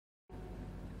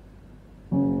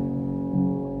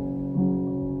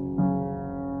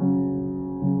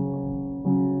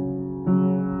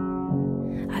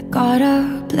got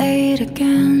up late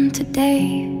again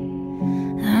today.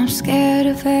 I'm scared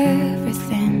of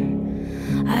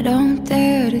everything, I don't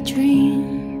dare to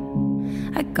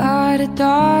dream. I got a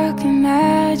dark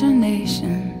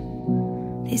imagination,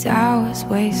 these hours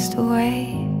waste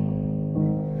away,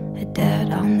 a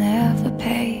debt I'll never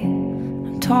pay.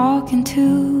 I'm talking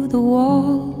to the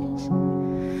walls,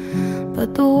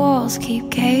 but the walls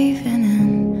keep caving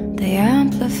in, they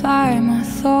amplify my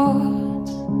thoughts.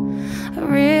 I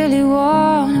really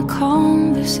want a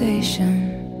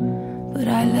conversation, but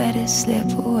I let it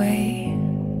slip away,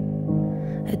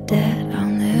 a debt I'll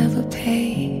never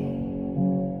pay.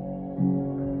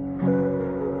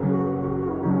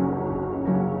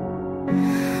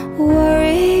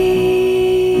 Worry,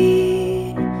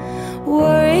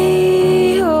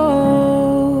 worry,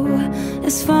 oh,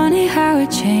 it's funny how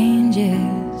it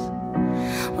changes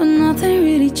when nothing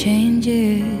really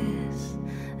changes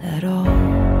at all.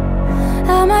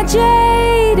 Am I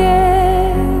jaded?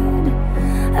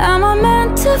 Am I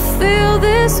meant to feel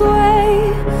this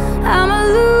way? I'm a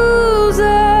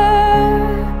loser,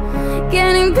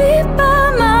 getting beat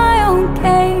by my own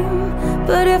game.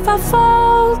 But if I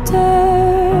falter,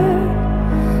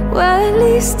 well, at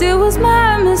least it was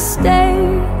my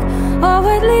mistake. Oh,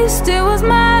 at least it was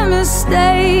my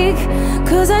mistake.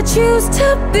 'Cause I choose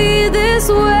to be this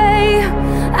way.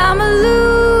 I'm a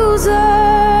loser,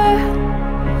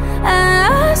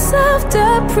 and I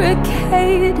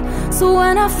self-deprecate. So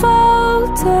when I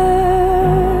falter,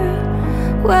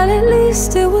 well, at least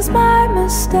it was my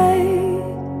mistake.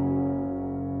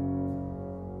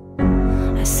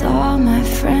 I saw my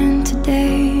friend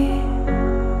today,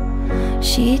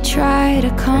 she tried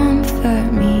to comfort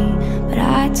me, but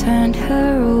I turned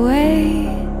her away.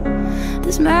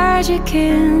 There's magic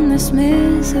in this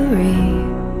misery,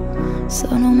 so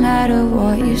no matter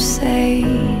what you say,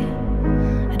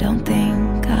 I don't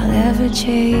think I'll ever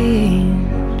change.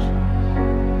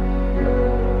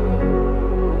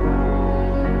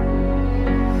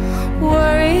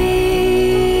 Worry,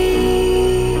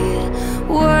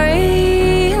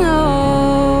 worry, no,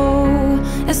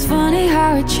 it's funny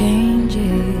how it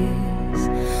changes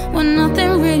when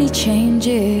nothing really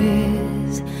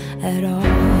changes at all.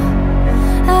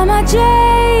 Am I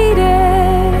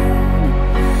jaded?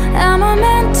 Am I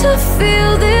meant to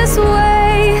feel this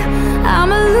way? I'm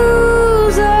a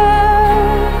loser,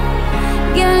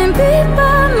 getting beat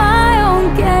by my own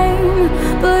game.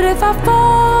 But if I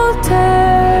falter,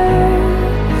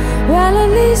 well,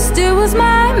 at least it was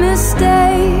my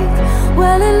mistake.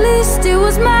 Well, at least it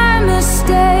was my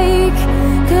mistake.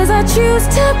 'Cause I choose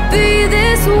to be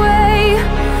this way.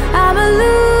 I'm a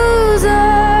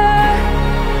loser,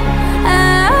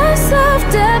 and I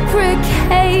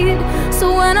self-deprecate. So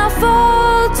when I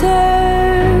falter,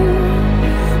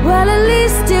 well, at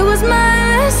least it was my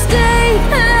mistake.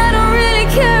 And I don't really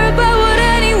care about what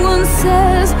anyone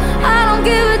says. I don't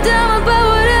give a damn about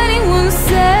what anyone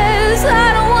says. I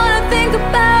don't wanna think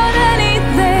about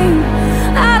anything.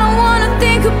 I don't wanna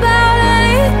think about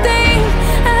anything.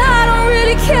 And I don't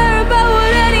really care about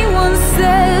what anyone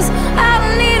says. I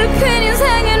don't need opinions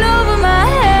hanging over my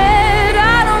head.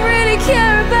 I don't really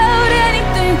care about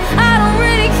anything. I don't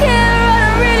really care, I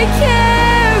don't really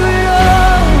care at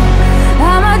all.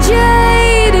 Am I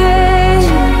jaded?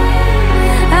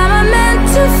 Am I meant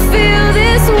to feel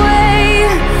this way?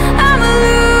 I'm a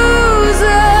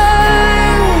loser,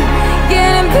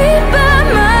 getting beat by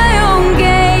my own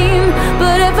game.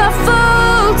 But if I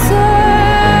falter,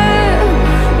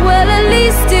 well, at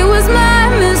least it was my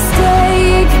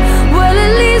mistake. Well,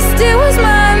 at least it was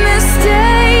my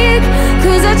mistake.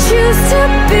 'Cause I choose to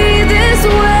be this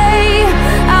way.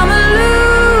 I'm a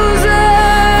loser,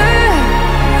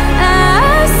 and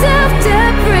I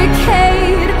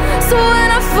self-deprecate. So when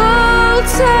I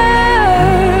falter,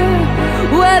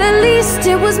 well, at least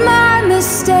it was my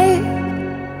mistake.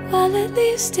 Well, at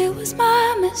least it was my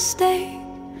mistake.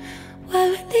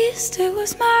 Well, at least it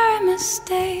was my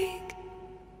mistake.